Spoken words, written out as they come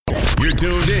You're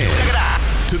tuned in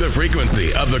to the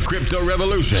frequency of the crypto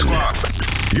revolution.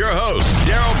 Your host,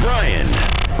 Daryl Bryan.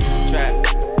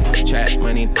 Trap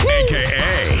money.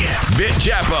 AKA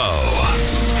BitChapo.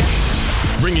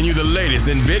 Bringing you the latest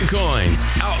in Bitcoins,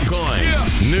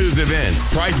 altcoins, news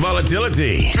events, price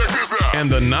volatility, and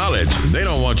the knowledge they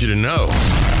don't want you to know.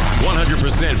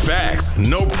 100% facts,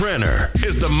 no printer,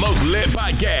 is the most lit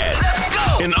podcast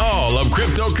in all of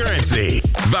cryptocurrency.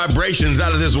 Vibrations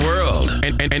out of this world.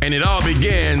 And it all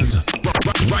begins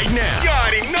right now. You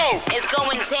already know. It's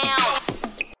going down.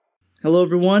 Hello,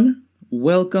 everyone.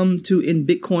 Welcome to In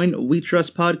Bitcoin We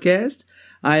Trust podcast.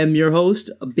 I am your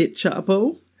host,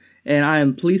 BitChapo, and I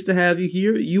am pleased to have you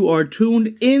here. You are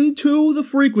tuned into the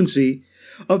frequency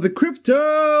of the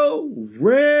crypto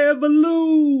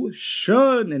revolution,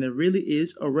 and it really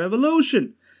is a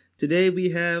revolution. Today we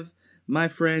have my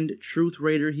friend Truth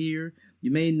Raider here.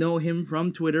 You may know him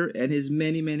from Twitter and his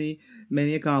many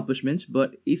accomplishments,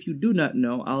 but if you do not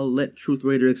know, I'll let Truth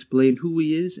Raider explain who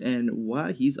he is and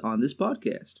why he's on this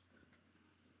podcast.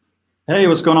 Hey,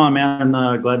 what's going on, man?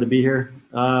 Glad to be here.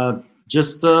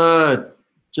 Just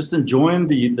enjoying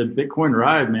the Bitcoin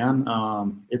ride, man.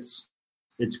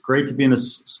 It's great to be in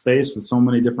this space with so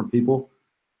many different people,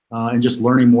 and just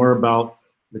learning more about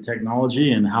the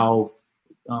technology and how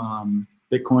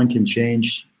Bitcoin can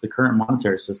change the current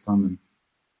monetary system. And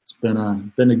it's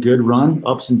been a good run,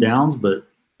 ups and downs, but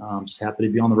I'm just happy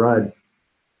to be on the ride.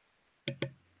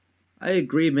 I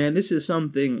agree, man. This is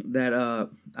something that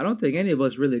I don't think any of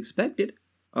us really expected.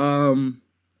 It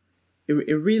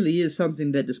really is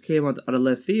something that just came out of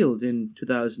left field in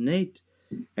 2008.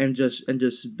 And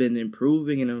just been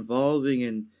improving and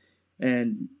evolving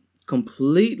and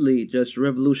completely just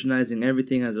revolutionizing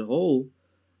everything as a whole.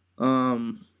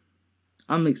 I'm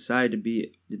excited to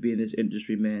be in this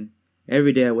industry, man.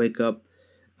 Every day I wake up,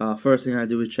 first thing I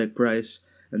do is check price,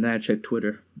 and then I check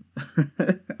Twitter.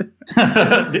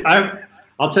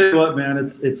 I'll tell you what, man.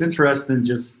 It's interesting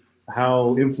just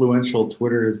how influential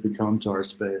Twitter has become to our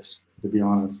space, to be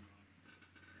honest.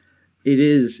 It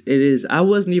is. I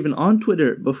wasn't even on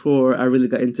Twitter before I really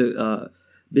got into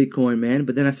Bitcoin, man.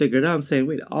 But then I figured out, I'm saying,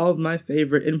 wait, all of my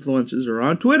favorite influencers are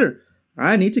on Twitter.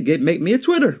 I need to make me a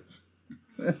Twitter.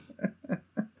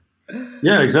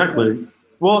 Yeah, exactly.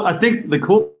 Well, I think the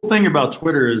cool thing about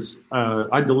Twitter is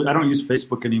I don't use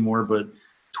Facebook anymore, but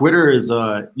Twitter is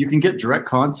you can get direct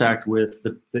contact with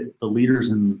the leaders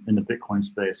in the Bitcoin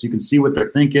space. You can see what they're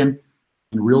thinking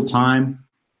in real time.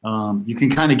 You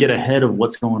can kind of get ahead of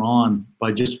what's going on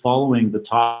by just following the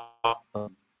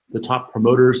top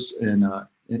promoters in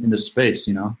the space,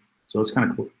 you know. So it's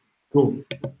kind of cool.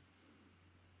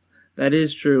 That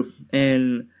is true,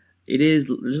 and it is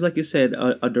just like you said,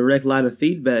 a direct line of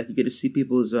feedback. You get to see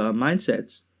people's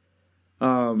mindsets.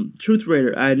 Truth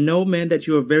Raider, I know, man, that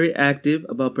you are very active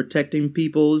about protecting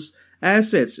people's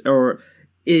assets, or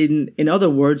in other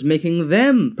words, making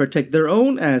them protect their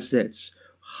own assets.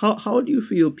 How do you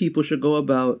feel people should go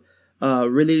about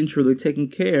really and truly taking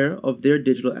care of their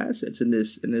digital assets in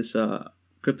this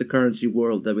cryptocurrency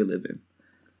world that we live in?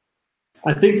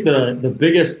 I think the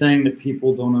biggest thing that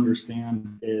people don't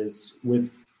understand is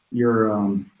with your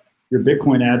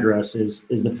Bitcoin address is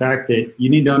the fact that you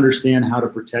need to understand how to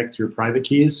protect your private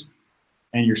keys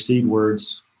and your seed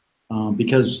words,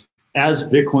 because as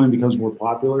Bitcoin becomes more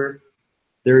popular,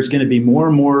 there's going to be more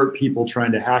and more people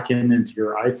trying to hack into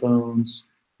your iPhones,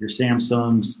 your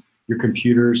Samsungs, your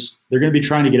computers. They're going to be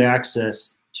trying to get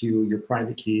access to your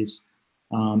private keys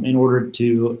in order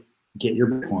to get your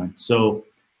Bitcoin. So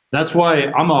that's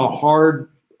why I'm a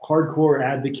hardcore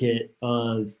advocate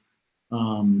of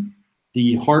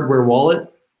the hardware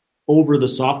wallet over the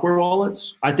software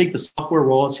wallets. I think the software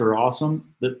wallets are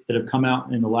awesome that have come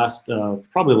out in the last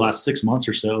probably the last 6 months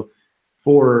or so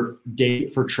for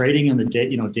trading in the day,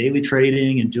 daily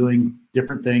trading and doing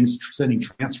different things, sending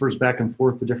transfers back and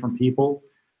forth to different people.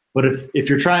 But if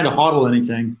you're trying to hodl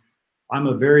anything, I'm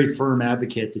a very firm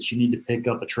advocate that you need to pick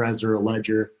up a Trezor, a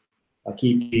Ledger, a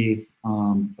KeepKey,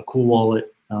 a Cool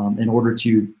Wallet in order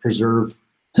to preserve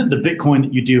the Bitcoin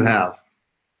that you do have.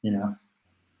 You know,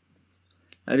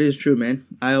 that is true, man.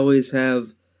 I always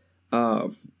have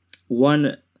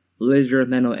one Ledger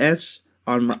Nano S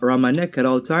around my neck at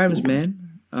all times, man.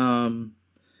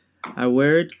 I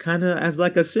wear it kind of as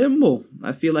like a symbol.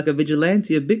 I feel like a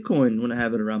vigilante of Bitcoin when I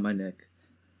have it around my neck.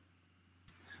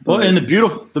 But, well, and the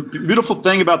beautiful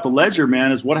thing about the Ledger,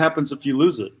 man, is what happens if you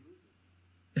lose it?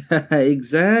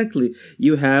 Exactly.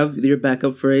 You have your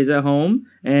backup phrase at home,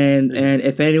 and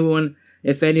if anyone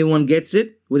gets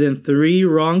it within 3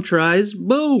 wrong tries,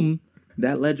 boom,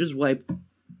 that ledger's wiped.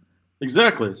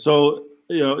 Exactly. So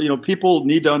people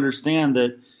need to understand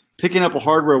that picking up a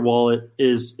hardware wallet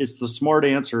is the smart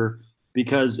answer,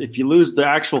 because if you lose the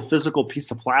actual physical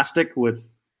piece of plastic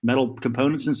with metal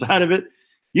components inside of it,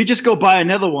 you just go buy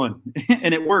another one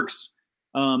and it works.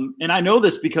 And I know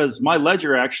this because my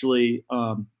ledger actually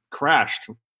crashed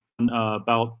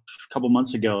about a couple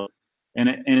months ago, and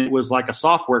it was like a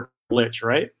software glitch,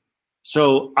 right?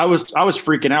 So I was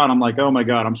freaking out. I'm like, oh my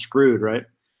God, I'm screwed, right?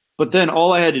 But then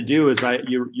all I had to do is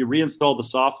you reinstall the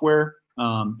software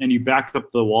and you back up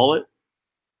the wallet,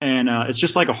 and it's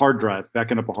just like a hard drive,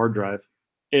 backing up a hard drive,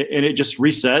 and it just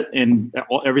reset, and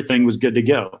everything was good to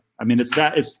go. I mean,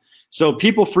 so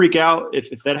people freak out.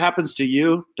 If that happens to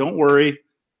you, don't worry.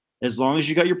 As long as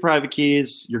you got your private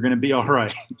keys, you're going to be all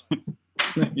right.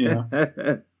 Yeah.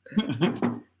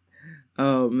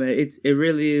 Oh man, it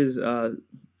really is.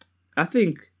 I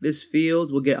think this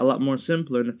field will get a lot more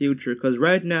simpler in the future, because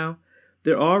right now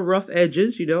there are rough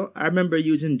edges. You know, I remember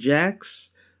using Jaxx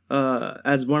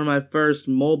as one of my first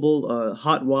mobile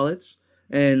hot wallets,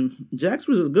 and Jaxx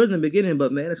was good in the beginning,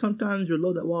 but man, sometimes you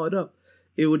load that wallet up,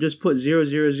 it would just put 000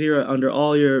 under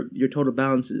all your total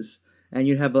balances, and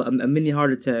you'd have a mini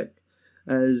heart attack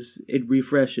as it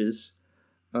refreshes.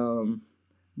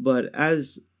 But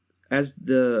as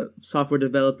the software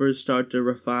developers start to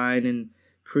refine and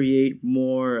create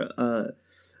more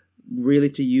really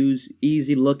to use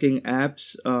easy looking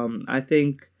apps, I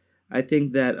think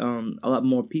that a lot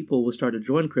more people will start to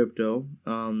join crypto,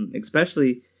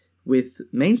 especially with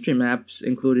mainstream apps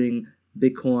including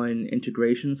Bitcoin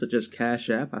integration such as Cash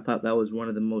App. I thought that was one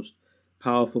of the most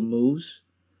powerful moves.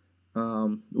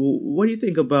 What do you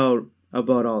think about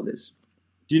all this?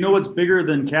 Do you know what's bigger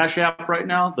than Cash App right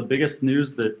now? The biggest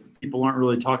news that people aren't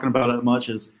really talking about that much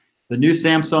is the new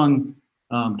Samsung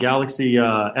Galaxy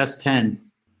S10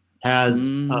 has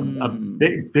a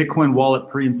big Bitcoin wallet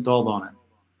pre-installed on it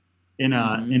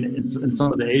in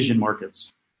some of the Asian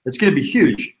markets. It's going to be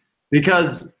huge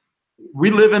because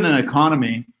we live in an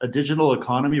economy, a digital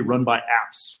economy run by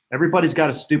apps. Everybody's got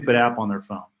a stupid app on their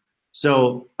phone.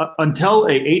 So until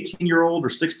a 18-year-old or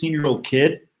 16-year-old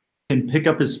kid can pick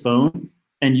up his phone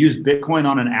and use Bitcoin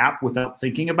on an app without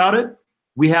thinking about it,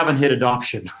 we haven't hit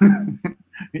adoption.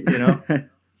 You know?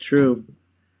 True.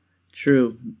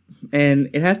 And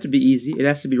it has to be easy. It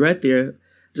has to be right there,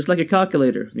 just like a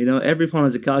calculator. You know, every phone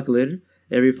has a calculator.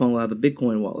 Every phone will have a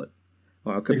Bitcoin wallet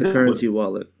or a cryptocurrency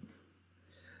wallet.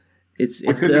 It's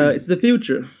the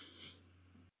future.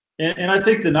 And I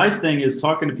think the nice thing is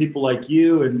talking to people like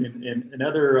you and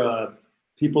other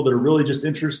people that are really just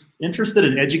interested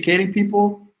in educating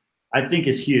people, I think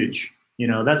is huge. You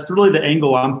know, that's really the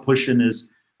angle I'm pushing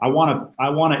is I want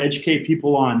to educate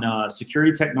people on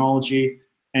security technology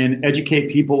and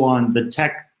educate people on the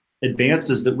tech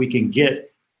advances that we can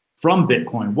get from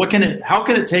Bitcoin. How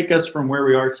can it take us from where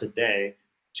we are today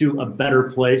to a better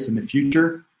place in the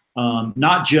future?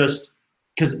 Not just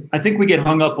because I think we get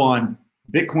hung up on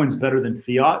Bitcoin's better than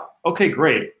fiat. Okay,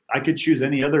 great. I could choose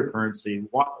any other currency.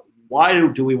 Why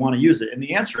do we want to use it? And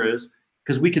the answer is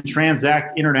because we can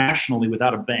transact internationally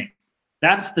without a bank.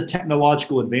 That's the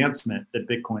technological advancement that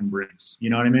Bitcoin brings. You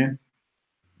know what I mean?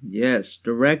 Yes,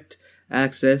 direct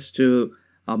access to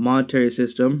a monetary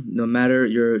system, no matter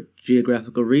your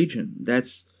geographical region.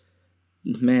 That's,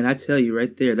 man, I tell you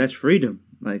right there, that's freedom.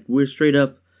 Like, we're straight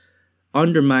up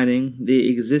undermining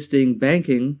the existing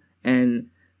banking, and,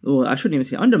 well, I shouldn't even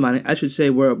say undermining. I should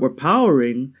say we're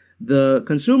powering the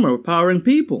consumer. We're powering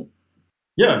people.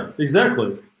 Yeah,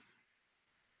 exactly.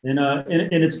 And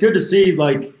it's good to see,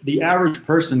 like, the average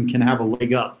person can have a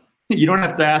leg up. You don't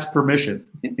have to ask permission,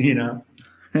 you know?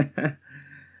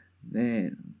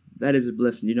 Man, that is a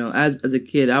blessing. You know, as a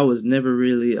kid, I was never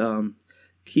really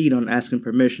keen on asking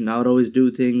permission. I would always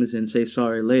do things and say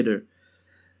sorry later.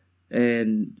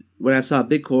 And when I saw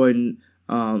Bitcoin,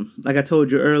 like I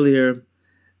told you earlier,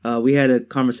 we had a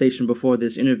conversation before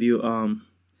this interview.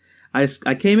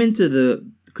 I came into the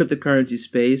cryptocurrency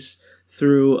space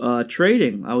through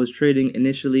trading. I was trading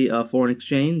initially foreign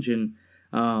exchange, and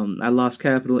I lost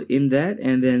capital in that,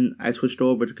 and then I switched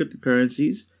over to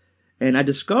cryptocurrencies, and I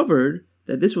discovered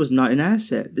that this was not an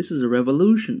asset. This is a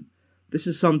revolution. This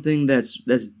is something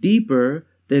that's deeper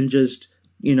than just,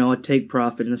 you know, a take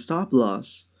profit and a stop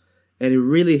loss. And it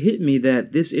really hit me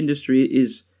that this industry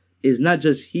is not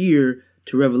just here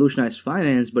to revolutionize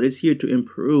finance, but it's here to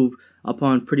improve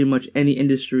upon pretty much any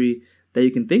industry that you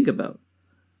can think about.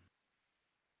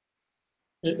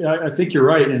 I think you're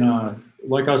right. And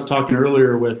like I was talking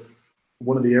earlier with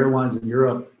one of the airlines in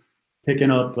Europe,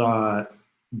 picking up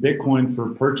Bitcoin for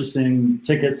purchasing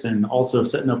tickets and also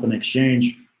setting up an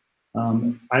exchange.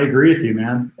 I agree with you,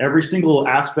 man. Every single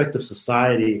aspect of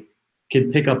society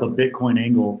can pick up a Bitcoin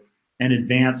angle. and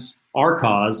advance our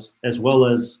cause as well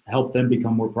as help them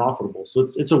become more profitable. So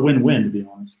it's a win-win, to be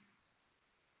honest.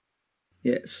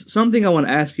 Yes. Something I want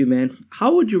to ask you, man.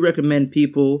 How would you recommend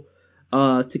people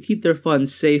to keep their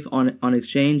funds safe on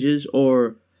exchanges,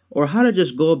 or how to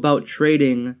just go about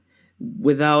trading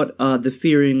without the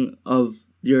fearing of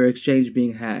your exchange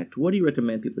being hacked? What do you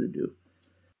recommend people to do?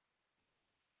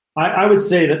 I would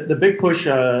say that the big push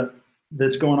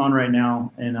that's going on right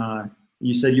now, and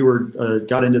you said you were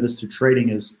got into this through trading,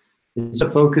 is to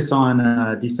focus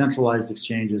on decentralized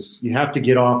exchanges. You have to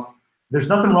get off. There's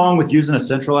nothing wrong with using a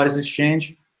centralized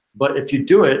exchange, but if you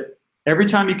do it, every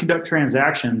time you conduct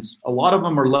transactions, a lot of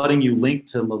them are letting you link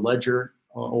to the Ledger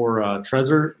or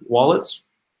Trezor wallets.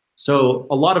 So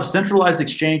a lot of centralized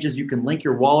exchanges, you can link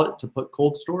your wallet to put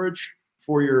cold storage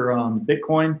for your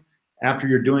Bitcoin after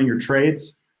you're doing your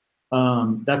trades.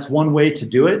 That's one way to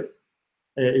do it,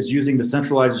 is using the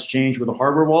centralized exchange with a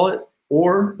hardware wallet.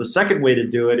 Or the second way to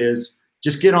do it is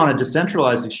just get on a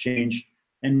decentralized exchange,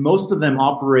 and most of them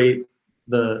operate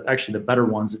the better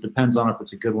ones. It depends on if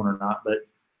it's a good one or not, but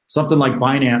something like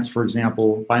Binance, for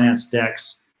example, Binance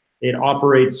Dex, it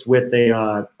operates with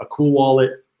a Cool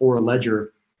Wallet or a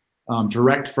Ledger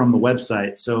direct from the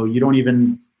website. So you don't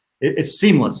even, it's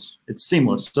seamless. It's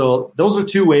seamless. So those are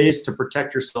two ways to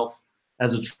protect yourself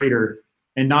as a trader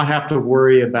and not have to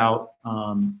worry about,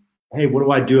 hey, what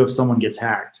do I do if someone gets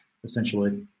hacked,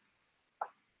 essentially.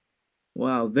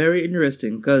 Wow, very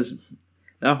interesting, because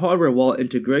that hardware wallet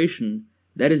integration,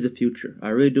 that is the future. I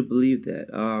really do believe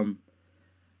that.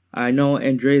 I know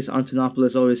Andreas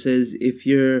Antonopoulos always says if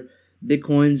your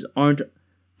Bitcoins aren't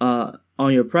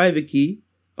on your private key,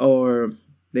 or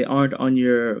they aren't on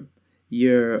your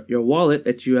wallet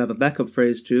that you have a backup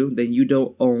phrase to, then you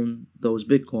don't own those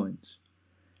Bitcoins.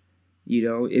 You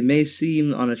know, it may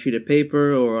seem on a sheet of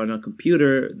paper or on a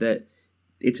computer that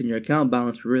it's in your account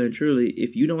balance, but really and truly,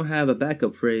 if you don't have a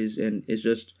backup phrase and it's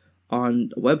just on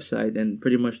a website, then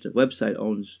pretty much the website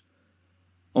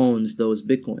owns those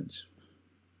Bitcoins.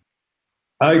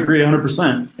 I agree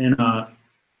 100%. And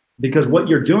because what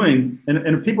you're doing,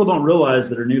 and people don't realize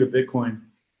that are new to Bitcoin.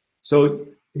 So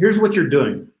here's what you're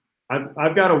doing.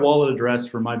 I've got a wallet address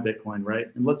for my Bitcoin, right?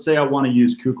 And let's say I want to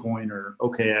use KuCoin or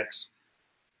OKX.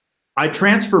 I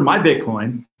transfer my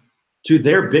Bitcoin to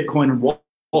their Bitcoin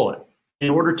wallet in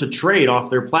order to trade off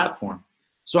their platform.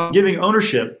 So I'm giving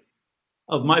ownership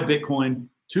of my Bitcoin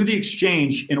to the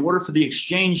exchange in order for the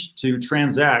exchange to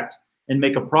transact and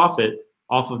make a profit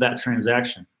off of that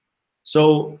transaction.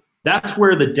 So that's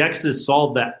where the DEXs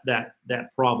solve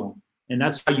that problem. And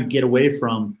that's how you get away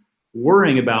from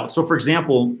worrying about. So for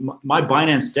example, my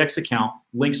Binance DEX account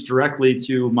links directly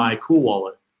to my Cool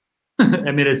Wallet.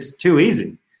 I mean, it's too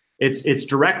easy. It's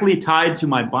directly tied to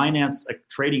my Binance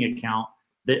trading account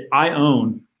that I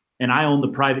own, and I own the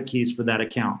private keys for that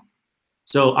account.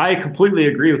 So I completely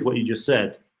agree with what you just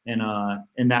said in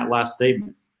that last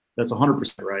statement. That's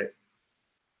 100% right.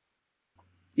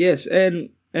 Yes,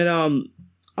 and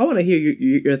I want to hear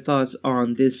your thoughts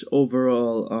on this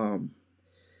overall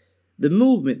the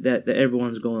movement that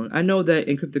everyone's going. I know that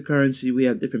in cryptocurrency we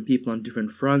have different people on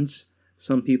different fronts.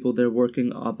 Some people, they're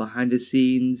working behind the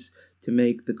scenes to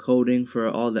make the coding for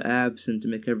all the apps and to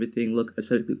make everything look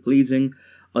aesthetically pleasing.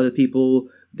 Other people,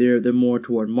 they're more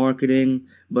toward marketing.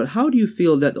 But how do you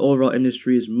feel that the overall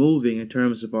industry is moving in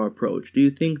terms of our approach? Do you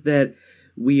think that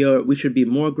we should be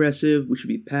more aggressive? We should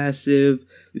be passive?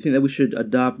 Do you think that we should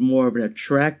adopt more of an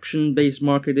attraction-based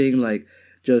marketing, like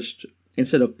just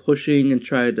instead of pushing and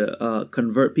try to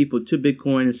convert people to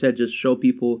Bitcoin, instead just show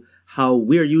people how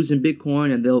we're using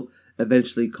Bitcoin and they'll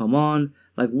eventually come on?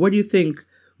 Like, where do you think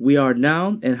we are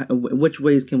now, and which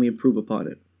ways can we improve upon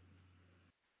it?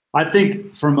 I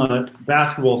think from a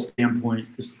basketball standpoint,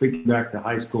 just thinking back to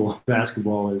high school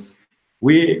basketball, is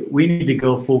we need to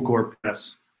go full court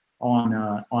press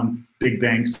on big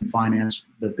banks and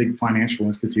the big financial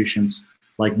institutions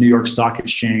like New York Stock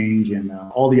Exchange and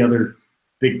all the other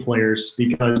big players,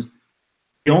 because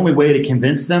the only way to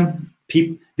convince them,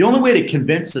 the only way to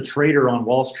convince the trader on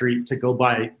Wall Street to go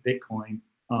buy Bitcoin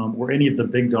or any of the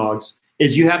big dogs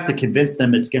is you have to convince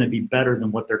them it's going to be better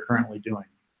than what they're currently doing.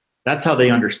 That's how they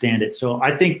understand it. So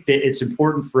I think that it's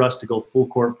important for us to go full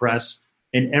court press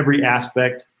in every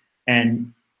aspect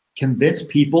and convince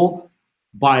people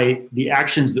by the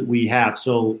actions that we have.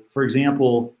 So, for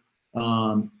example,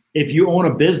 if you own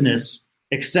a business,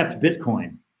 accept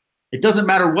Bitcoin. It doesn't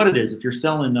matter what it is. If you're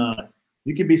selling,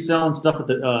 you could be selling stuff at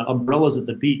the umbrellas at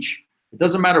the beach. It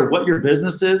doesn't matter what your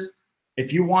business is.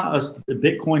 If you want the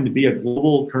Bitcoin to be a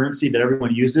global currency that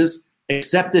everyone uses,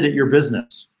 accept it at your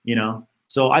business. You know.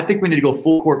 So I think we need to go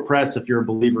full court press if you're a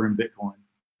believer in Bitcoin.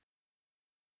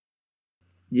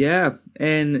 Yeah,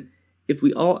 and if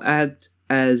we all act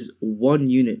as one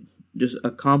unit, just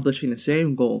accomplishing the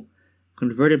same goal,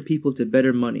 converting people to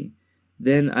better money,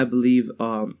 then I believe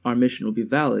our mission will be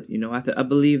valid. You know, I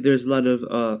believe there's a lot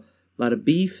of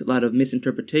beef, a lot of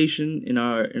misinterpretation in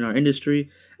our industry,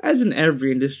 as in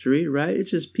every industry, right?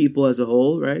 It's just people as a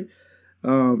whole, right?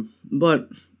 But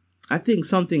I think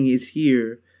something is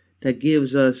here that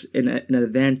gives us an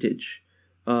advantage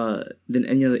than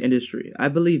any other industry. I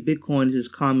believe Bitcoin is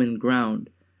common ground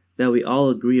that we all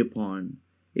agree upon.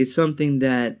 It's something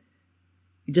that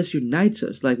just unites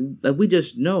us. Like we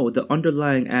just know the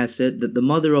underlying asset, that the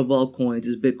mother of all coins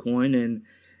is Bitcoin, and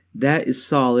that is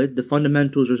solid. The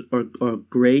fundamentals are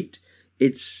great.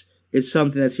 It's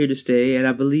something that's here to stay, and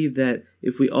I believe that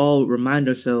if we all remind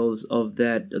ourselves of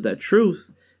that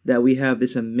truth, that we have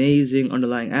this amazing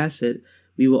underlying asset,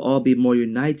 we will all be more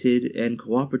united and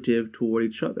cooperative toward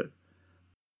each other.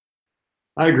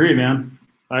 I agree, man.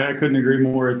 I couldn't agree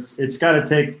more. It's got to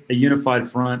take a unified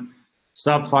front.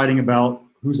 Stop fighting about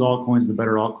whose altcoin is the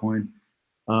better altcoin.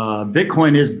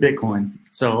 Bitcoin is Bitcoin.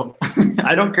 So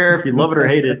I don't care if you love it or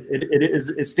hate it.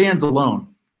 It stands alone.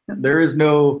 There is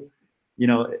no,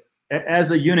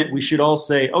 as a unit, we should all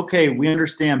say, okay, we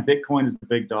understand Bitcoin is the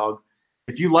big dog.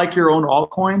 If you like your own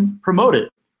altcoin, promote it.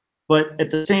 But at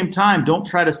the same time, don't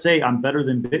try to say I'm better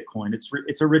than Bitcoin.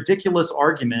 It's a ridiculous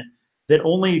argument that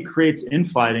only creates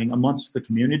infighting amongst the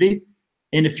community.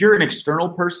 And if you're an external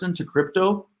person to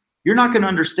crypto, you're not going to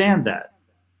understand that.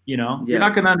 You're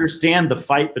not going to understand the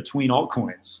fight between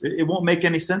altcoins. It won't make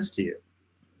any sense to you.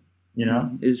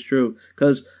 It's true,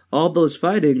 because all those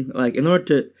fighting, like in order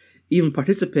to even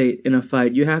participate in a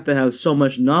fight, you have to have so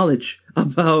much knowledge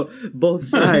about both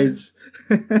sides.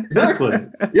 Exactly.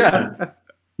 Yeah.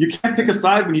 You can't pick a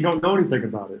side when you don't know anything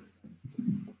about it.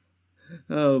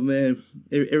 Oh man,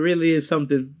 it really is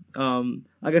something.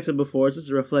 Like I said before, it's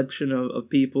just a reflection of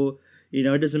people.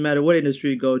 It doesn't matter what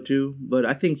industry you go to, but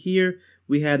I think here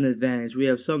we have an advantage. We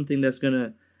have something that's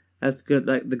good,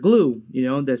 like the glue.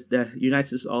 That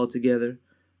unites us all together.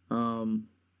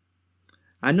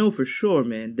 I know for sure,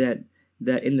 man, that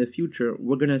in the future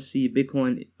we're gonna see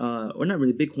Bitcoin, or not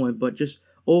really Bitcoin, but just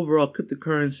overall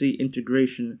cryptocurrency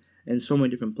integration and so many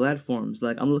different platforms.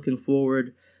 Like I'm looking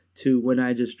forward to when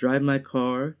I just drive my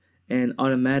car and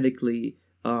automatically,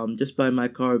 just by my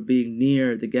car being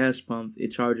near the gas pump, it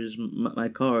charges my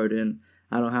card, and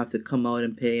I don't have to come out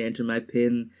and pay, enter my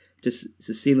PIN. Just it's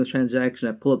a seamless transaction.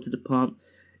 I pull up to the pump,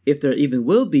 if there even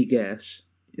will be gas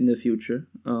in the future.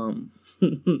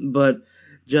 But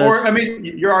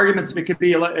your arguments, it could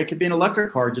be an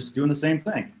electric car just doing the same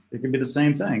thing. It could be the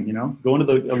same thing. Go into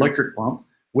the electric pump,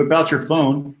 whip out your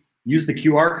phone, use the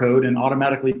QR code, and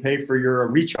automatically pay for your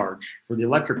recharge, for the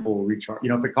electrical recharge.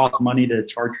 If it costs money to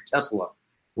charge your Tesla,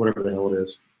 whatever the hell it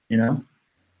is,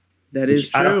 That is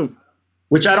true.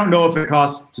 Which I don't know if it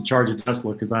costs to charge a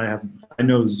Tesla, because I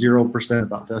know 0%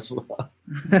 about Tesla.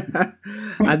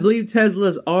 I believe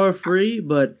Teslas are free,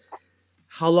 but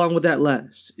how long would that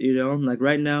last? Like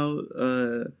right now,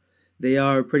 they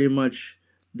are pretty much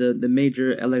the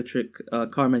major electric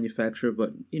car manufacturer,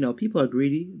 but people are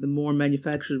greedy. The more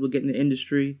manufacturers will get in the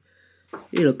industry,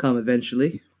 it'll come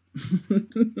eventually.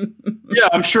 Yeah,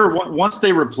 I'm sure once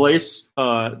they replace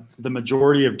the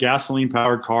majority of gasoline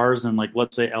powered cars in, like,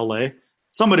 let's say LA,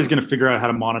 somebody's going to figure out how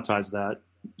to monetize that.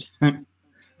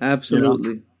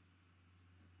 Absolutely.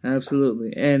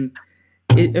 Absolutely. And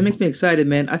it makes me excited,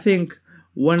 man. I think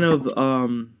one of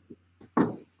the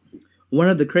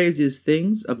craziest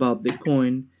things about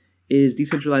Bitcoin is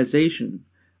decentralization.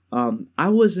 I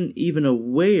wasn't even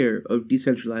aware of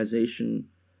decentralization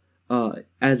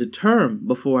as a term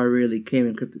before I really came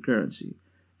in cryptocurrency.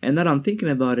 And now that I'm thinking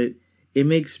about it, it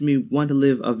makes me want to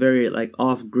live a very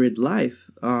off-grid life.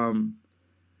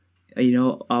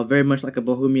 Very much like a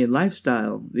bohemian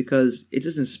lifestyle, because it's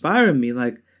just inspiring me.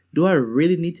 Like, do I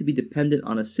really need to be dependent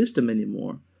on a system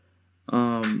anymore?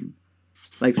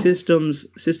 Like systems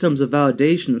of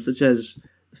validation, such as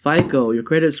FICO, your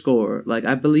credit score. Like,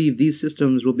 I believe these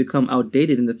systems will become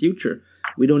outdated in the future.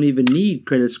 We don't even need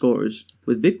credit scores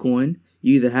with Bitcoin.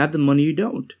 You either have the money or you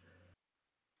don't.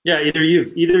 Yeah, either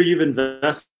you've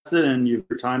invested and your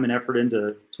time and effort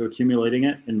into accumulating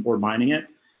it or mining it,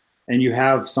 and you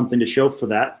have something to show for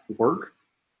that work,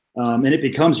 and it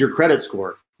becomes your credit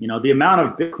score. The amount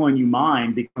of Bitcoin you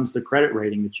mine becomes the credit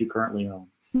rating that you currently own.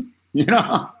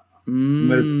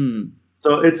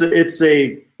 So it's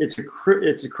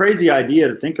a crazy idea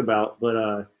to think about,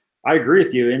 but I agree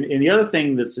with you. And the other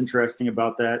thing that's interesting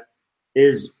about that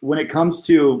is when it comes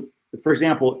to, for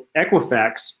example,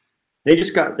 Equifax, they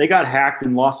got hacked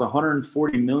and lost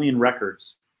 140 million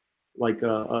records.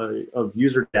 of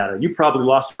user data. You probably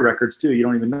lost your records too. You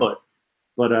don't even know it.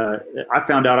 But I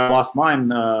found out I lost mine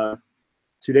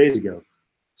 2 days ago.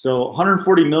 So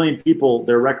 140 million people,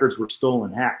 their records were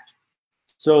stolen, hacked.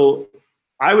 So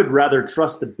I would rather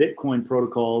trust the Bitcoin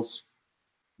protocols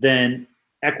than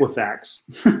Equifax.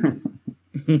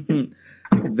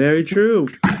 Very true.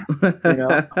 You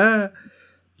know?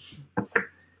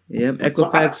 Yep,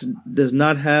 Equifax does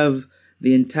not have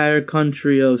the entire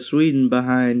country of Sweden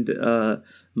behind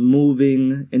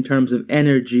moving, in terms of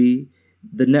energy,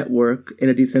 the network in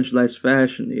a decentralized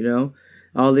fashion. You know,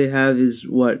 all they have is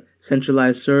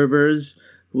centralized servers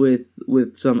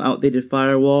with some outdated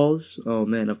firewalls. Oh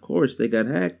man, of course they got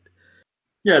hacked.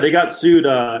 Yeah, they got sued.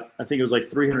 I think it was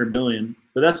like 300 million,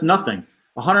 but that's nothing.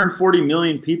 140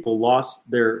 million people lost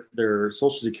their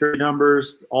social security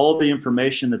numbers. All the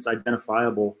information that's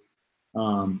identifiable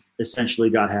essentially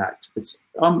got hacked. It's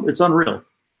unreal,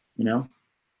 you know.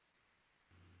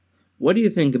 What do you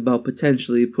think about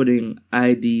potentially putting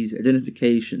IDs,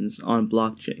 identifications, on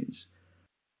blockchains?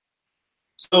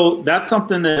 So that's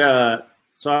something that.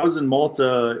 So I was in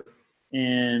Malta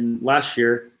last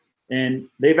year, and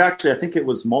they've actually, I think it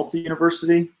was Malta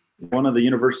University, one of the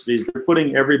universities, they're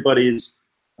putting everybody's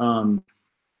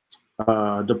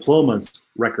diplomas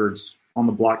records on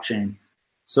the blockchain.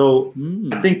 So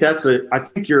I think that's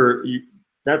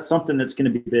something that's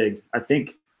going to be big. I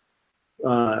think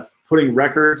putting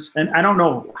records, and I don't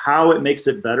know how it makes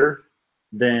it better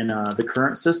than the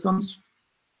current systems.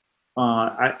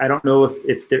 I don't know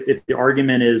if the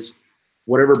argument is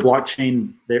whatever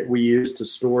blockchain that we use to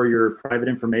store your private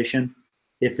information,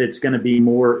 if it's going to be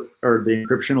more, or the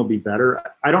encryption will be better.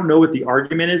 I don't know what the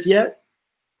argument is yet,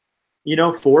 you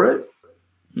know, for it.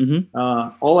 Mm-hmm.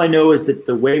 All I know is that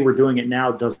the way we're doing it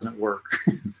now doesn't work.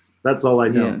 That's all I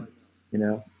know, Yeah. you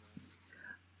know.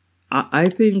 I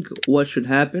think what should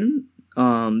happen,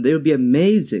 they would be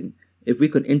amazing if we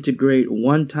could integrate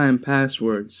one-time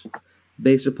passwords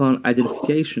based upon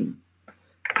identification.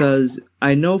 Because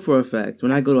I know for a fact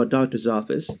when I go to a doctor's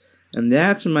office and they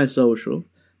ask for my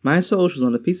social's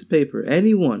on a piece of paper.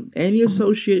 Anyone, any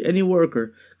associate, any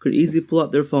worker could easily pull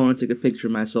out their phone and take a picture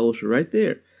of my social right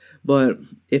there. But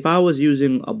if I was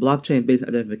using a blockchain-based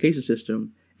identification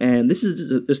system, and this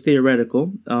is just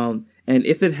theoretical, and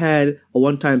if it had a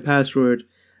one-time password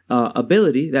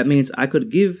ability, that means I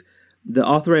could give the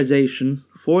authorization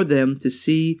for them to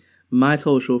see my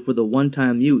social for the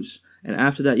one-time use. And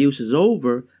after that use is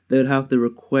over, they would have to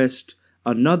request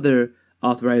another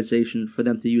authorization for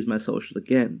them to use my social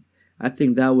again. I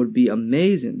think that would be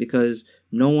amazing because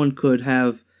no one could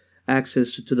have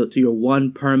access to your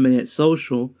one permanent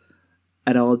social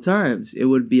at all times. It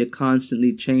would be a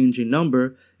constantly changing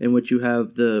number in which you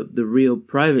have the real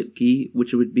private key,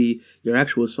 which would be your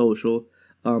actual social,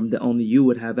 that only you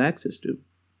would have access to.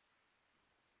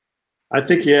 I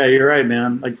think, yeah, you're right,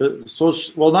 man. Like the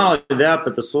social, well, not only that,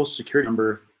 but the social security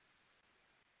number.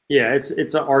 Yeah, it's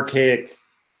an archaic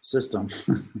system.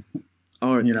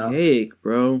 Archaic,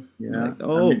 bro. Yeah. Like,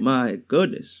 oh, I mean, my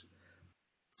goodness.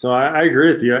 So I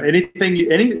agree with you.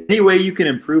 Any way you can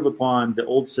improve upon the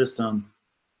old system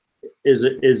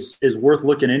is worth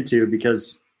looking into,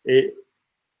 because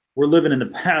we're living in the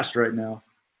past right now.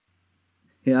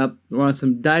 Yep, we're on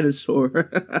some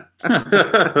dinosaur.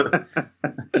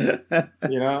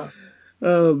 You know?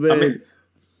 Oh man.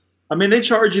 I mean, they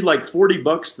charge you like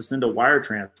 $40 to send a wire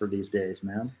transfer these days,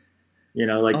 man. You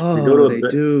know, like to go to they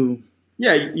do.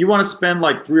 Yeah, you want to spend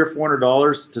like $300 or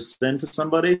 $400 to send to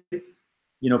somebody,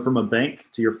 you know, from a bank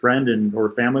to your friend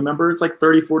or family member. It's like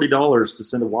 $30, $40 to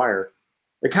send a wire.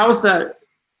 Like, how is that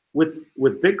with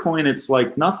Bitcoin? It's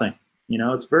like nothing. You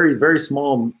know, it's very, very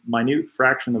small, minute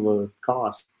fraction of a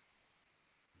cost.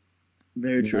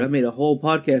 Very true. I made a whole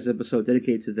podcast episode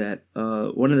dedicated to that.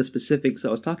 One of the specifics I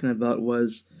was talking about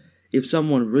was if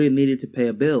someone really needed to pay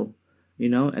a bill, you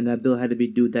know, and that bill had to be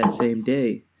due that same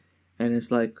day. And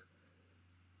it's like,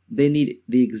 they need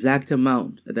the exact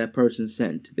amount that person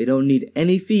sent. They don't need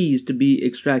any fees to be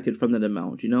extracted from that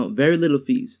amount, you know, very little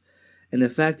fees. And the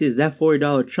fact is that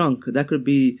 $40 chunk, that could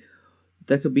be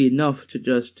enough to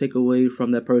just take away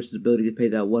from that person's ability to pay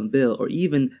that one bill, or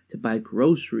even to buy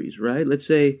groceries, right? Let's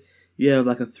say you have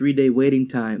like a 3-day waiting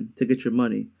time to get your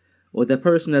money. Well, that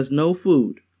person has no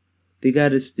food. They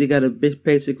gotta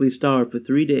basically starve for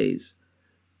 3 days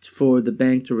for the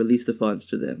bank to release the funds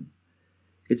to them.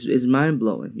 It's mind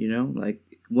blowing, you know. Like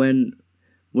when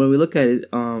we look at it,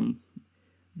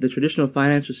 the traditional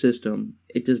financial system,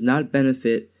 it does not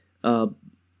benefit,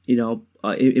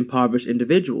 impoverished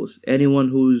individuals. Anyone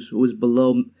who's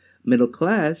below middle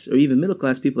class, or even middle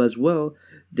class people as well,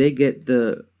 they get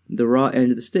the raw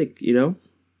end of the stick, you know.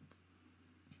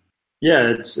 Yeah,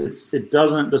 it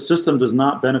doesn't. The system does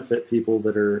not benefit people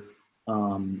that are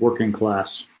working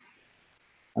class.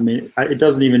 I mean, it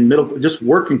doesn't even just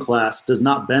working class does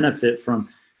not benefit from,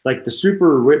 like, the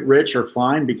super rich are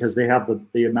fine because they have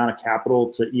the amount of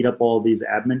capital to eat up all of these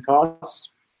admin costs.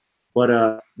 But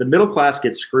the middle class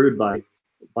gets screwed by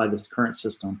this current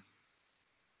system.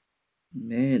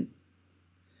 Man,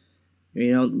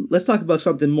 let's talk about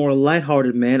something more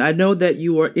lighthearted, man. I know that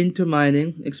you are into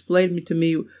mining. Explain to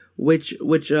me which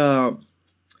or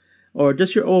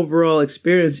just your overall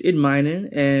experience in mining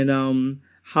and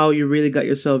how you really got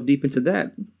yourself deep into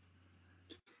that.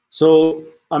 So,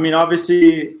 I mean,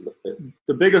 obviously,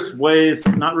 the biggest ways,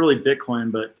 not really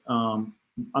Bitcoin, but I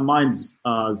mine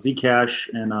Zcash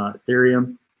and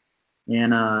Ethereum.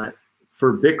 And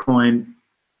for Bitcoin,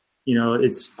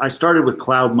 I started with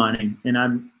cloud mining,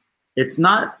 and it's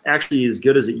not actually as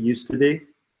good as it used to be.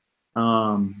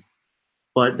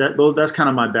 But that's kind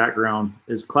of my background,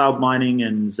 is cloud mining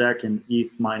and ZEC and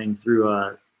ETH mining through,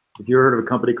 if you heard of a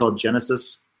company called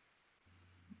Genesis?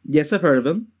 Yes, I've heard of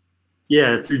them.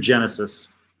 Yeah, through Genesis,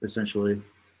 essentially.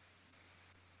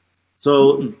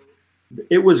 So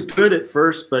it was good at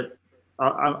first, but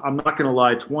I'm not going to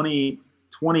lie,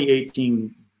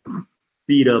 2018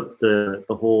 beat up the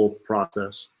whole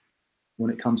process when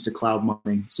it comes to cloud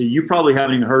mining. So you probably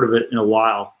haven't even heard of it in a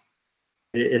while.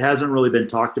 It hasn't really been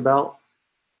talked about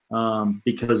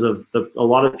because of a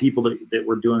lot of people that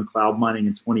were doing cloud mining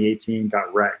in 2018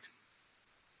 got wrecked.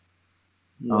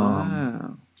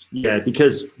 Wow. Yeah,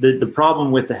 because the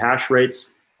problem with the hash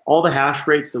rates, all the hash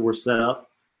rates that were set up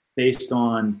based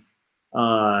on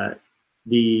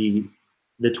the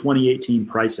 2018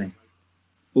 pricing.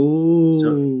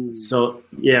 Ooh. So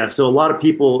a lot of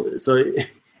people. So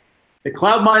the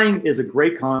cloud mining is a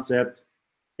great concept.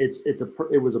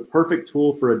 It was a perfect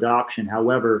tool for adoption.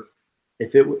 However,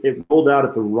 if it rolled out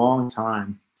at the wrong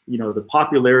time, the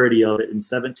popularity of it in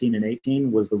 17 and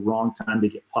 18 was the wrong time to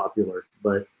get popular.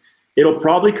 But it'll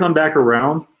probably come back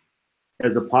around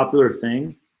as a popular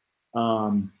thing,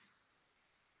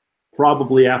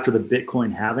 probably after the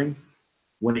Bitcoin halving,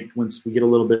 once we get a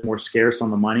little bit more scarce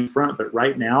on the mining front. But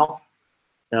right now,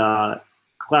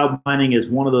 cloud mining is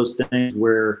one of those things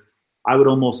where I would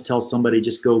almost tell somebody,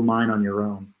 just go mine on your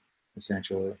own,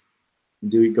 essentially.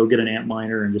 Go get an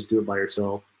Antminer and just do it by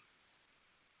yourself.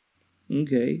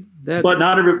 Okay. But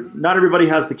not everybody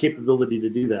has the capability to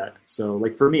do that. So,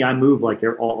 like, for me, I move a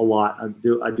lot. I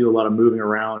do a lot of moving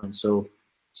around, and so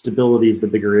stability is the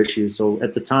bigger issue. So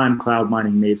at the time, cloud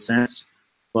mining made sense,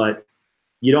 but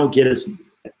you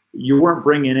weren't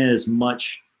bringing in as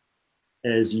much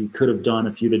as you could have done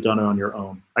if you'd have done it on your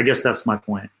own. I guess that's my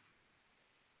point.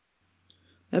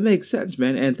 That makes sense,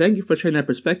 man. And thank you for sharing that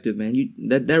perspective, man.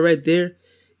 That right there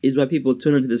is why people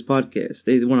tune into this podcast.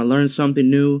 They want to learn something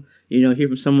new, hear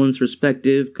from someone's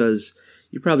perspective, because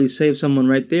you probably saved someone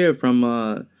right there from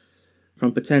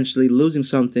potentially losing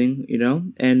something,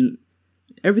 and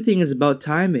everything is about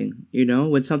timing.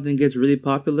 When something gets really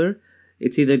popular,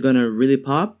 it's either going to really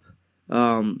pop,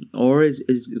 or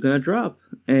it's going to drop.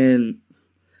 And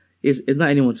it's not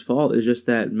anyone's fault. It's just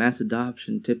that mass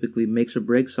adoption typically makes or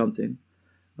breaks something.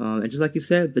 And just like you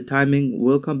said, the timing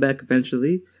will come back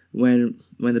eventually when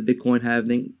the Bitcoin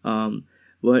halving.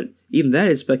 But even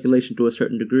that is speculation to a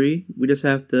certain degree. We just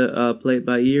have to play it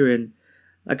by ear. And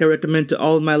like I recommend to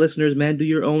all of my listeners, man, do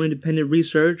your own independent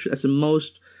research. That's the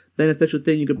most beneficial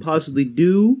thing you could possibly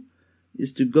do,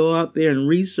 is to go out there and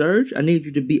research. I need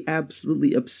you to be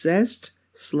absolutely obsessed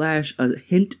 / a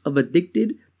hint of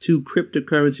addicted to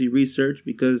cryptocurrency research,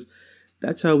 because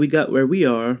that's how we got where we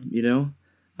are,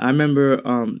 I remember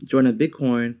joining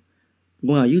Bitcoin,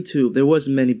 going on YouTube. There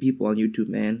wasn't many people on YouTube,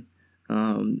 man.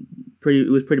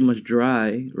 It was pretty much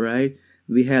dry, right?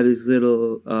 We had these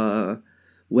little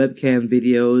webcam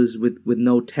videos with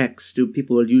no text.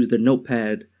 People would use their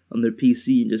notepad on their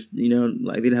PC and just,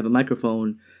 like they didn't have a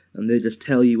microphone, and they just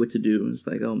tell you what to do. It's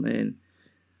like, oh man.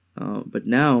 But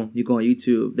now you go on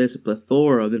YouTube, there's a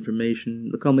plethora of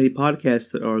information. Look how many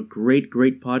podcasts are great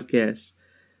podcasts.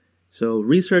 So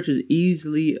research is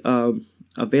easily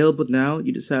available now.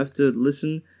 You just have to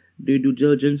listen, do due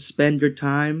diligence, spend your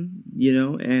time,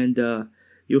 and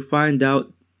you'll find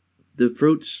out the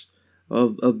fruits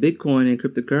of Bitcoin and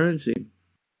cryptocurrency.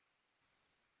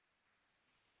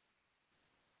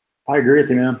 I agree with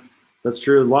you, man. That's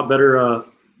true. A lot better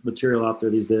material out there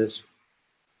these days.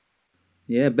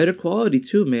 Yeah, better quality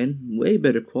too, man. Way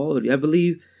better quality. I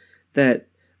believe that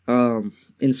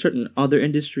in certain other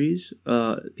industries,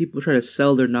 people try to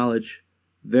sell their knowledge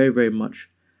very, very much.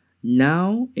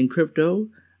 Now in crypto,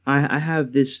 I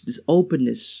have this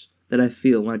openness that I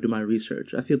feel when I do my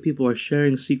research. I feel people are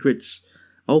sharing secrets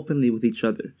openly with each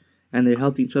other, and they're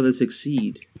helping each other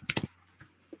succeed.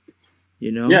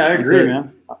 You know? Yeah, I agree,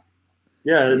 man.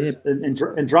 Yeah,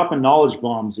 and dropping knowledge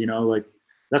bombs. Like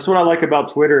that's what I like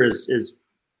about Twitter is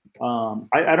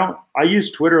I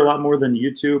use Twitter a lot more than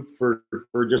YouTube for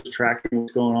just tracking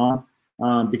what's going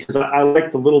on, because I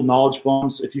like the little knowledge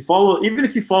bombs. If you follow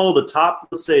the top,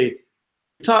 let's say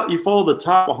you follow the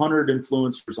top 100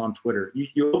 influencers on Twitter.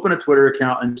 You open a Twitter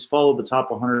account and just follow the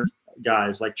top 100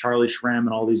 guys like Charlie Shrem and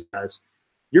all these guys.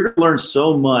 You're going to learn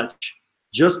so much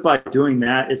just by doing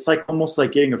that. It's like almost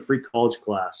like getting a free college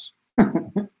class.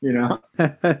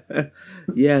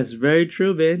 Yes, very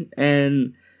true, man.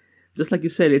 And just like you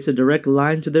said, it's a direct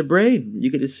line to their brain.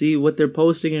 You get to see what they're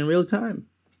posting in real time.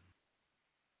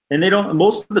 And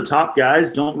most of the top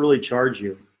guys don't really charge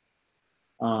you.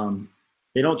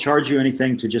 They don't charge you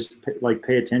anything to just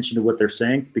pay attention to what they're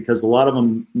saying, because a lot of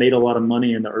them made a lot of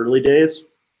money in the early days.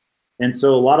 And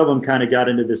so a lot of them kind of got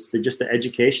into just the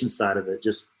education side of it.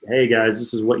 Just, hey guys,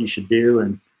 this is what you should do.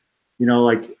 And,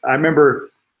 I remember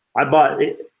I bought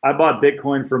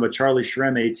Bitcoin from a Charlie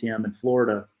Shrem ATM in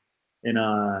Florida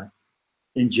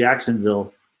in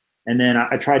Jacksonville. And then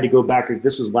I tried to go back,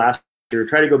 this was last year,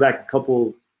 tried to go back a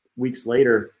couple weeks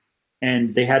later,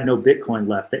 and they had no Bitcoin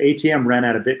left. The ATM ran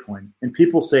out of Bitcoin. And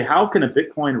people say, how can a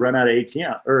Bitcoin run out of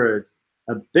ATM, or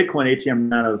a Bitcoin ATM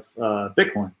run out of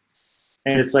Bitcoin?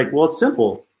 And it's like, well, it's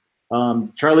simple.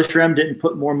 Charlie Shrem didn't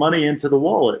put more money into the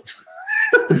wallet.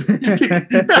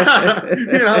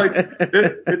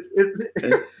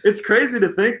 It's crazy to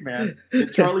think, man.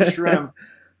 Charlie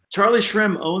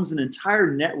Shrem owns an entire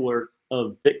network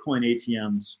of Bitcoin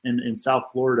ATMs in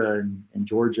South Florida and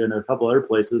Georgia and a couple other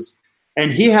places.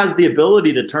 And he has the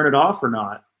ability to turn it off or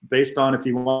not based on if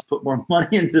he wants to put more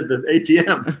money into the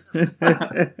ATMs.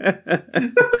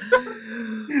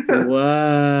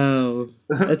 Wow.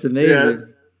 That's amazing. Yeah,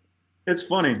 it's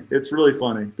funny. It's really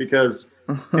funny because,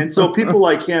 and so people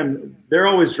like him, they're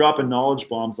always dropping knowledge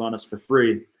bombs on us for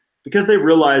free because they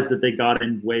realize that they got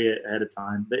in way ahead of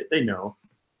time. They know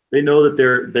that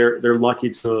they're lucky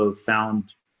to have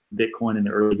found Bitcoin in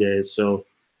the early days. So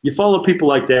you follow people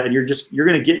like that, and you're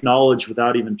going to get knowledge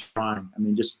without even trying. I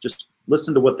mean, just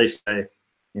listen to what they say,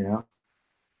 That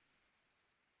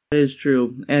is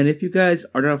true. And if you guys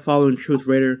are not following Truth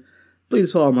Raider,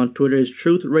 please follow him on Twitter. It's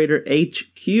Truth Raider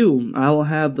HQ. I will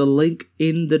have the link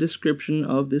in the description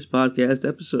of this podcast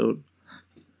episode.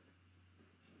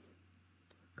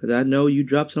 Because I know you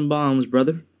dropped some bombs,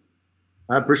 brother.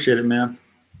 I appreciate it, man.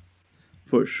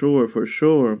 For sure.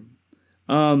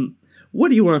 What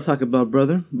do you want to talk about,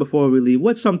 brother, before we leave?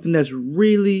 What's something that's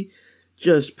really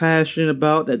just passionate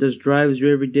about, that just drives you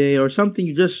every day, or something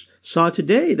you just saw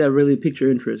today that really piqued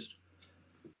your interest?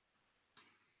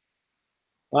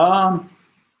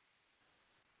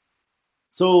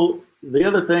 So the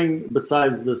other thing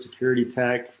besides the security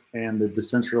tech and the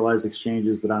decentralized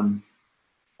exchanges that I'm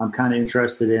kind of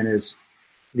interested in is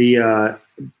the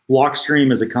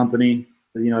Blockstream is a company.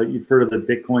 You've heard of the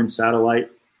Bitcoin satellite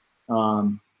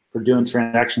for doing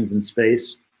transactions in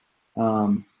space.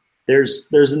 There's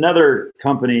another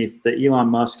company that Elon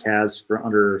Musk has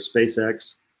under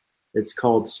SpaceX. It's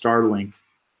called Starlink,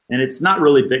 and it's not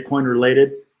really Bitcoin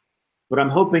related, but I'm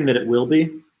hoping that it will be.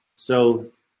 So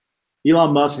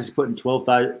Elon Musk is putting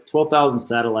 12,000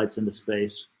 satellites into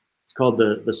space. It's called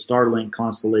the Starlink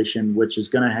constellation, which is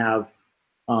going to have,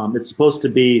 it's supposed to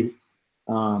be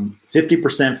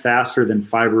 50% faster than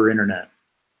fiber internet,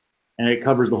 and it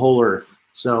covers the whole Earth.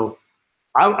 So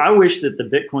I wish that the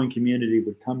Bitcoin community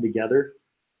would come together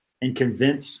and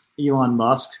convince Elon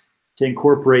Musk to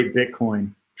incorporate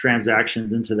Bitcoin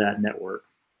transactions into that network,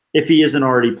 if he isn't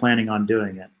already planning on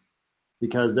doing it.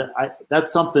 Because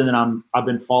that's something that I've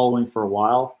been following for a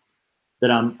while,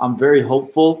 that I'm very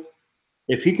hopeful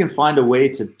if he can find a way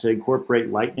to incorporate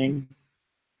Lightning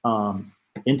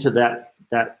into that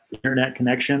internet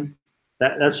connection,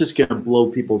 that's just going to blow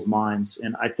people's minds.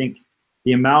 And I think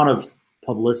the amount of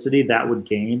publicity that would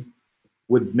gain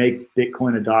would make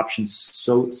Bitcoin adoption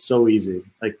so easy,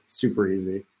 like super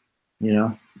easy,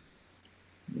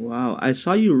 Wow. I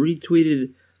saw you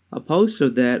retweeted a post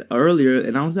of that earlier,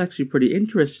 and I was actually pretty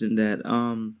interested in that.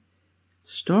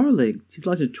 Starlink, he's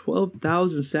launching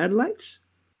 12,000 satellites?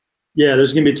 Yeah,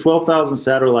 there's going to be 12,000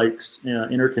 satellites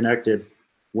interconnected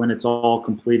when it's all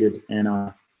completed,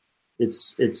 and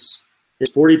it's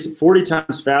 40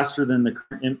 times faster than the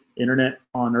current internet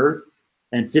on Earth,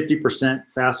 and 50%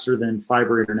 faster than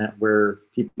fiber internet, where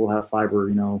people have fiber,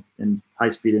 in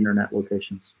high-speed internet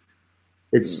locations.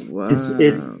 It's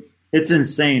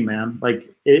insane, man. Like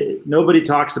nobody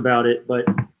talks about it, but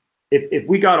if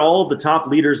we got all of the top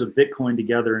leaders of Bitcoin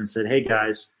together and said, hey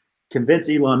guys, convince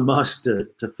Elon Musk to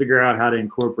figure out how to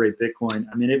incorporate Bitcoin,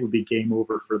 I mean, it would be game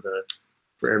over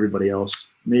for everybody else.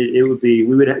 I mean, it would be,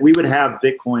 we would have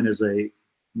Bitcoin as a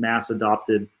mass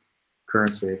adopted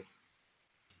currency.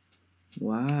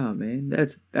 Wow, man,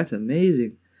 that's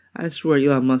amazing. I swear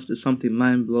Elon Musk does something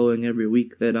mind blowing every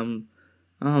week that I'm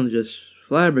just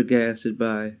flabbergasted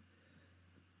by.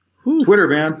 Whew. Twitter,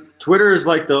 man. Twitter is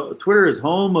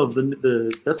home of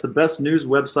that's the best news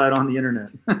website on the internet.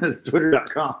 It's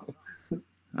twitter.com.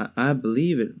 I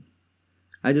believe it.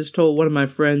 I just told one of my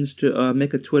friends to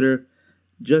make a Twitter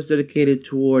just dedicated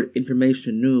toward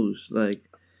information news. Like,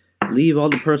 leave all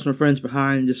the personal friends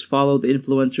behind. Just follow the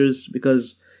influencers,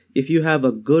 because if you have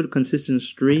a good, consistent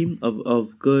stream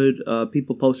of good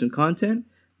people posting content,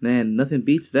 man, nothing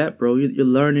beats that, bro. You're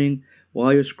learning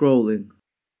while you're scrolling.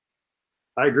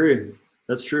 I agree.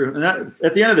 That's true. And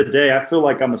at the end of the day, I feel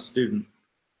like I'm a student.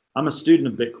 I'm a student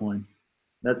of Bitcoin.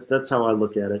 That's how I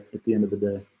look at it at the end of the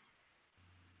day.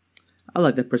 I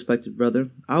like that perspective,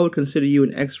 brother. I would consider you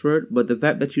an expert, but the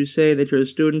fact that you say that you're a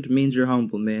student means you're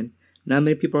humble, man. Not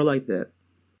many people are like that.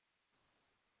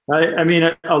 I mean,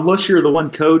 unless you're the one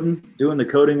doing the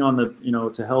coding on the,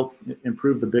 to help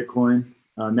improve the Bitcoin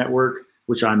network,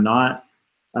 which I'm not.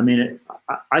 I mean,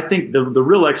 I think the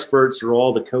real experts are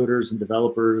all the coders and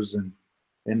developers and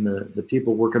the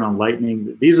people working on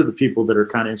Lightning. These are the people that are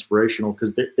kind of inspirational,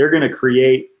 because they're going to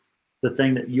create the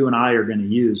thing that you and I are going to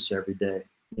use every day.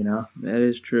 That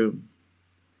is true.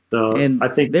 So and I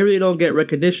think they really don't get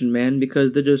recognition, man,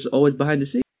 because they're just always behind the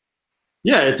scenes.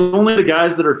 Yeah, it's only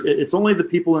it's only the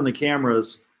people in the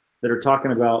cameras that are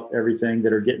talking about everything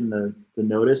that are getting the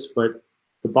notice. But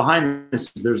the behind the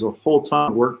scenes, there's a whole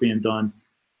ton of work being done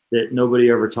that nobody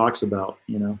ever talks about,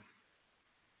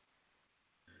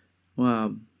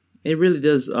 Wow. It really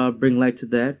does bring light to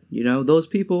that. Those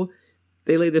people,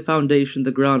 they lay the foundation,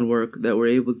 the groundwork that we're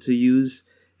able to use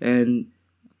and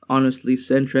honestly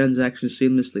send transactions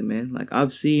seamlessly, man. Like,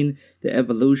 I've seen the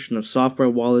evolution of software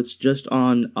wallets just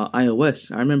on iOS.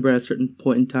 I remember at a certain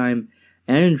point in time,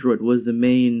 Android was the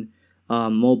main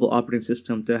mobile operating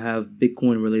system to have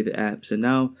Bitcoin-related apps, and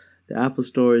now the Apple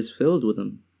Store is filled with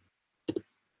them.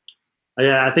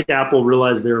 Yeah, I think Apple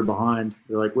realized they were behind.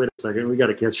 They're like, wait a second, we got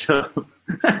to catch up.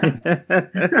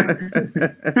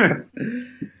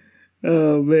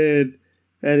 Oh, man,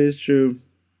 that is true.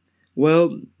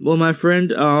 Well, my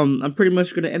friend, I'm pretty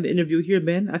much going to end the interview here,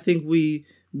 man. I think we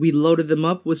loaded them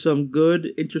up with some good,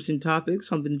 interesting topics,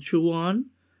 something to chew on.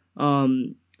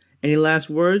 Any last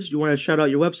words? You want to shout out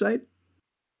your website?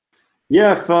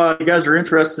 Yeah, if you guys are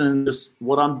interested in just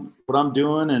what I'm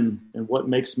doing and what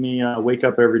makes me wake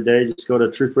up every day, just go to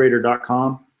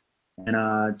TruthRaider.com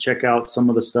and check out some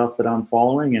of the stuff that I'm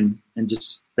following and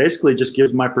just basically just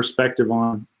gives my perspective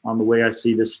on the way I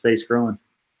see this space growing.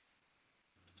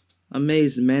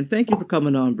 Amazing, man. Thank you for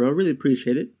coming on, bro. Really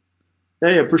appreciate it.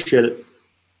 Hey, I appreciate it.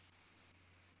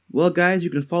 Well, guys, you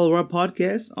can follow our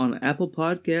podcast on Apple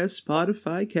Podcasts,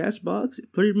 Spotify, CastBox,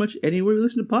 pretty much anywhere you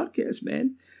listen to podcasts,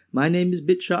 man. My name is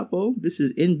BitChapo. This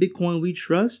is In Bitcoin We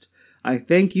Trust. I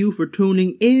thank you for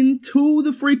tuning into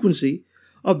the frequency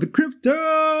of the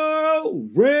crypto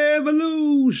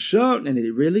revolution. And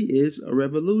it really is a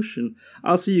revolution.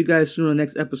 I'll see you guys soon on the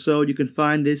next episode. You can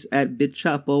find this at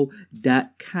bitchapo.com.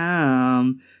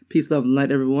 Peace, love, and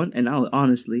light, everyone. And I'll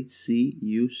honestly see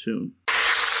you soon.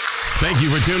 Thank you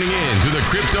for tuning in to the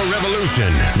Crypto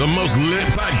Revolution, the most lit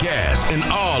podcast in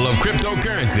all of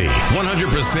cryptocurrency.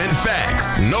 100%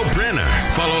 facts, no printer.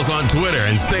 Follow us on Twitter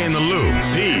and stay in the loop.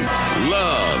 Peace,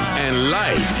 love, and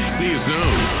light. See you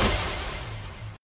soon.